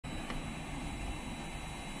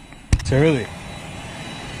It's early.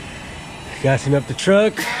 Gassing up the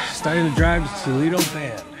truck, starting to drive to Toledo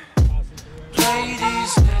band. Play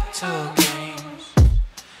these little games,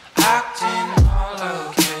 acting all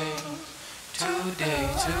okay. Today.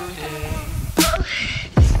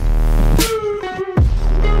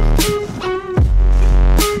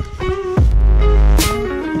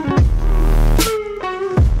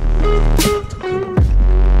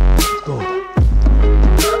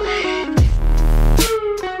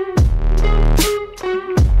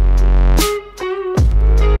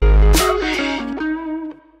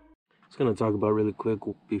 Gonna talk about really quick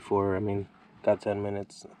before, got 10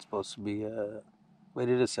 minutes. It's supposed to be wait,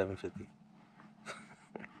 it is 7:50.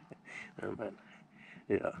 Never mind.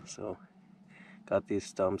 Yeah, so got these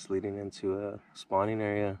stumps leading into a spawning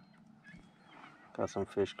area. Got some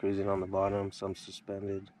fish cruising on the bottom, some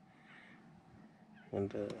suspended,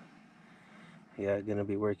 and yeah, gonna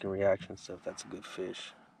be working reaction stuff. That's a good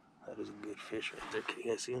fish. That is a good fish right there. Can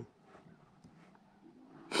you guys see him?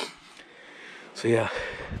 So yeah,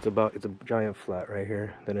 it's a giant flat right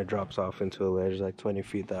here. Then it drops off into a ledge like 20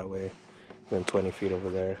 feet that way, then 20 feet over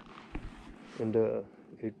there, and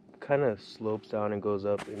it kind of slopes down and goes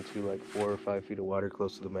up into like 4 or 5 feet of water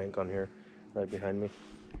close to the bank on here, right behind me.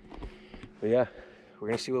 But yeah, we're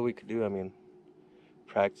gonna see what we could do.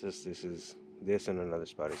 Practice. This and another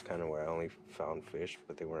spot is kind of where I only found fish,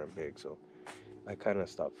 but they weren't big, so I kind of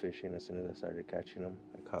stopped fishing as soon as I started catching them.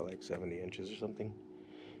 I caught like 70 inches or something.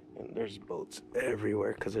 And there's boats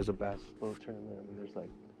everywhere because there's a bass boat tournament. There's like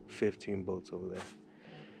 15 boats over there.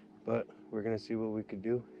 But we're going to see what we could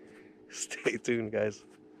do. Stay tuned, guys.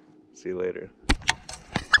 See you later.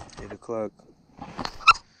 8 o'clock.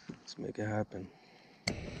 Let's make it happen.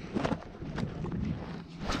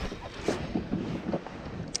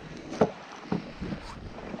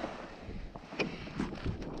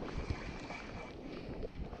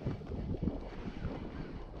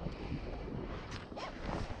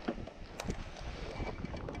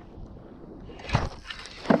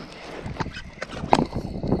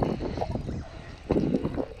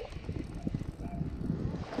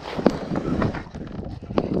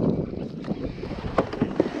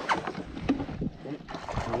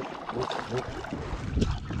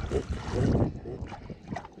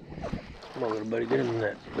 Come on, little buddy, get in the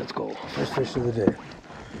net. Let's go. First fish of the day.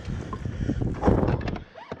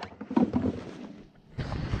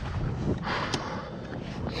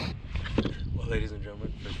 Well, ladies and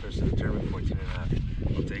gentlemen, first fish of the tournament, 14 and a half.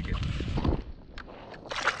 I'll take it.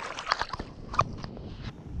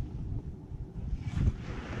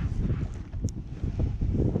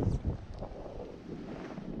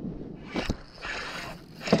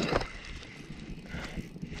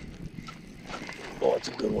 Oh, it's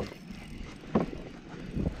a good one.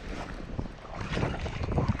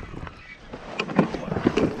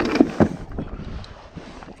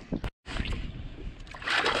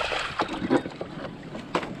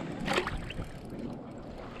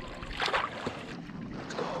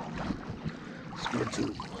 Let's go. Spear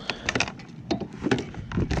 2.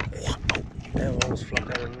 Damn, I almost flopped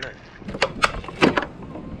out of the net.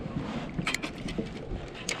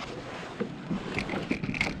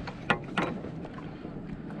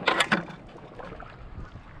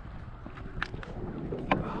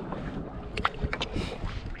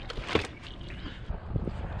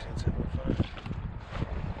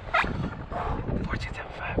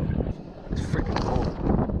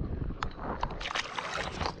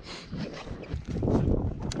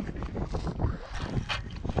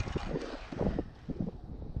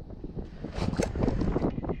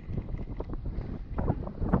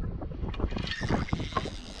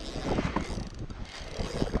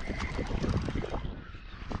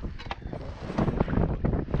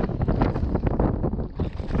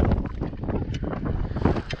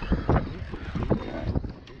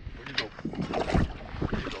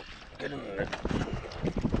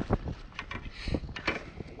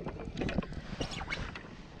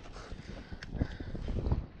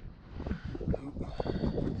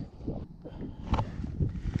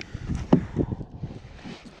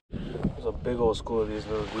 There's a big old school of these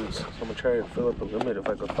little dudes. So I'm gonna try to fill up the limit if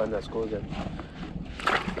I can find that school again.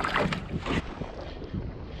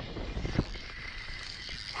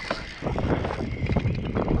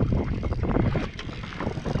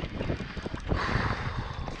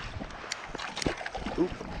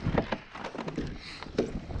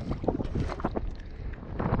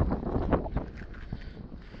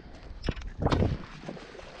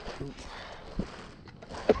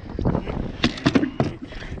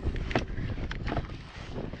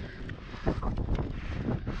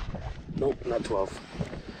 Nope, not 12.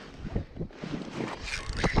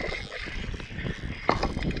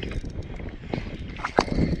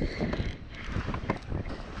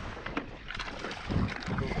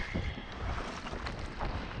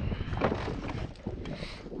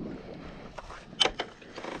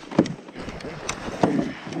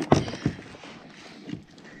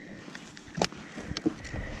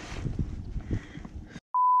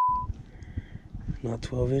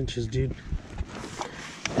 12 inches, dude.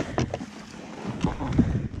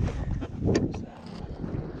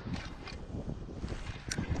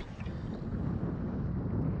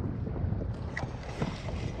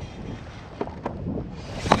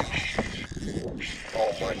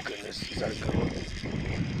 Oh my goodness, is that a good one?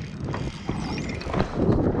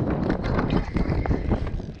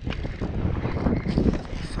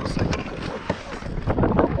 Feels like a good one.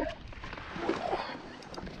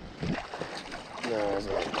 No, is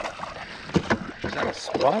that a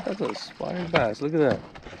spot? That's a spotted bass. Look at that.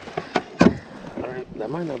 Alright, that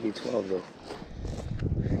might not be 12 though.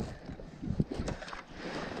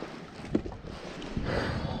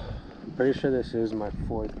 Pretty sure this is my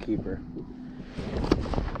 4th keeper.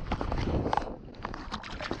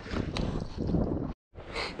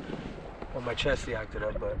 Well, my chesty acted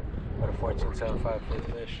up, but got a 14.75 for the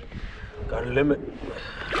fish. Got a limit.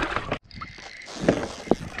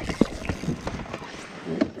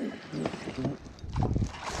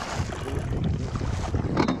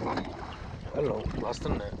 Hello, lost a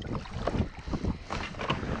net.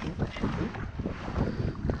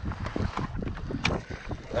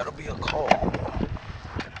 That'll be a call.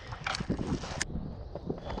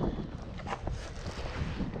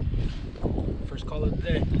 First call of the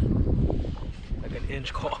day. Like an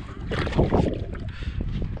inch call.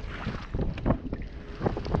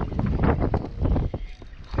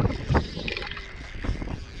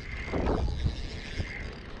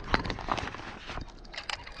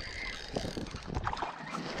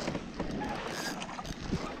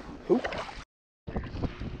 Oop.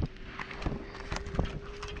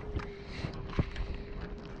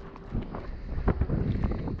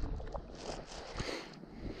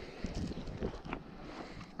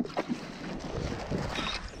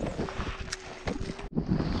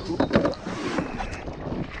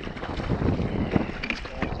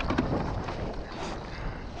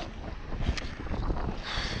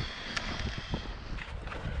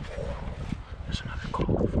 There's another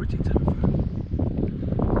call, 14.75.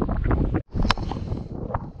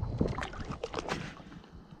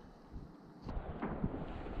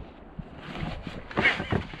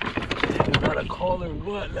 Not a call or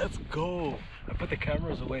what? Let's go. I put the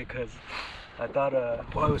cameras away because I thought,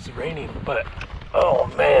 well, it was raining, but oh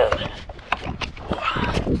man.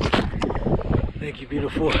 Thank you,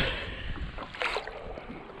 beautiful.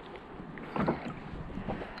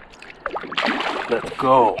 Let's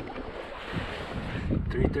go.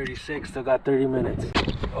 3:36, still got 30 minutes.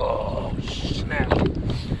 Oh, snap.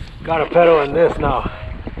 Got a pedal in this now.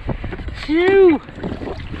 Phew!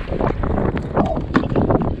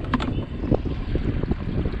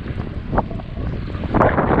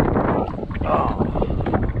 Oh.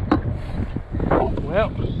 Well,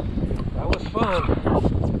 that was fun.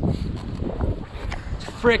 It's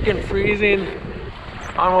freaking freezing.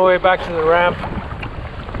 On my way back to the ramp.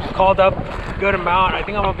 Called up a good amount. I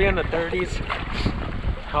think I'm gonna be in the 30s.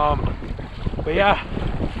 But yeah,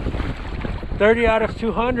 30 out of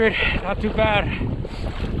 200, not too bad.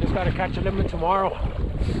 Just gotta catch a limit tomorrow.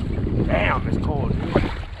 Damn, it's cold, dude.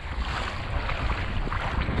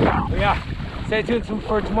 But yeah, stay tuned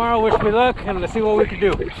for tomorrow. Wish me luck, and let's see what we can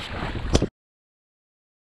do.